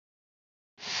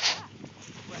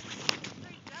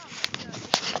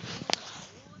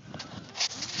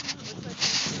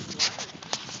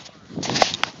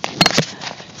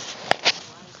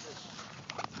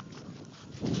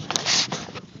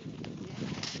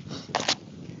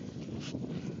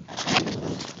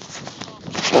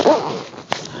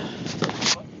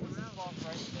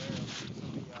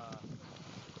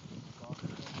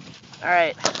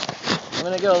Alright, I'm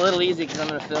gonna go a little easy because I'm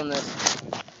gonna film this.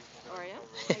 Oh, are you?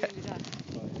 How are you gonna do that?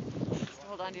 Just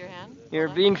hold on to your hand? You're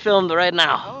being filmed right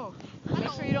now. Oh,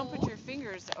 make sure you don't put your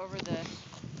fingers over the...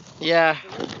 Yeah.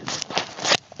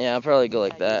 Yeah, I'll probably go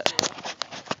like that.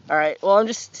 Alright, well I'm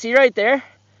just, see right there?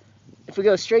 If we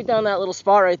go straight down that little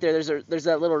spot right there, there's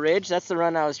that little ridge. That's the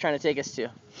run I was trying to take us to.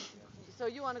 So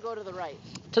you want to go to the right?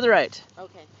 To the right.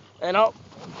 Okay. And I'll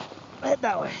head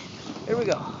that way. Here we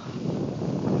go.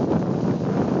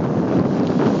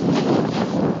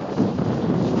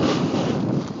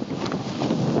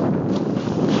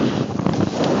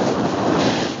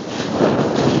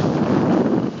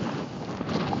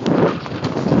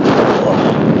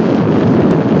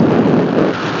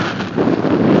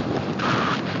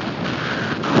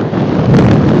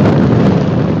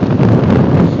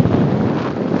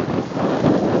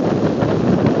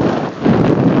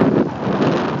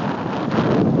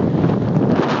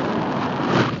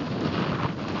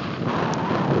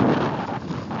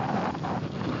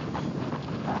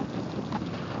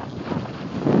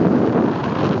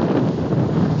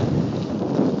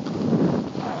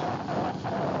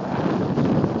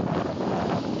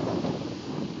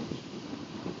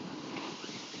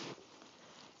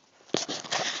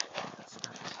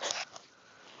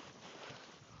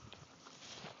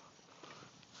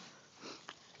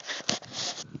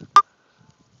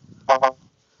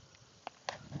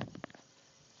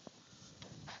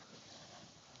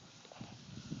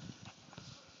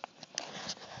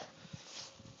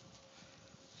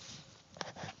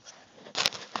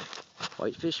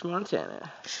 Whitefish,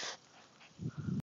 Montana.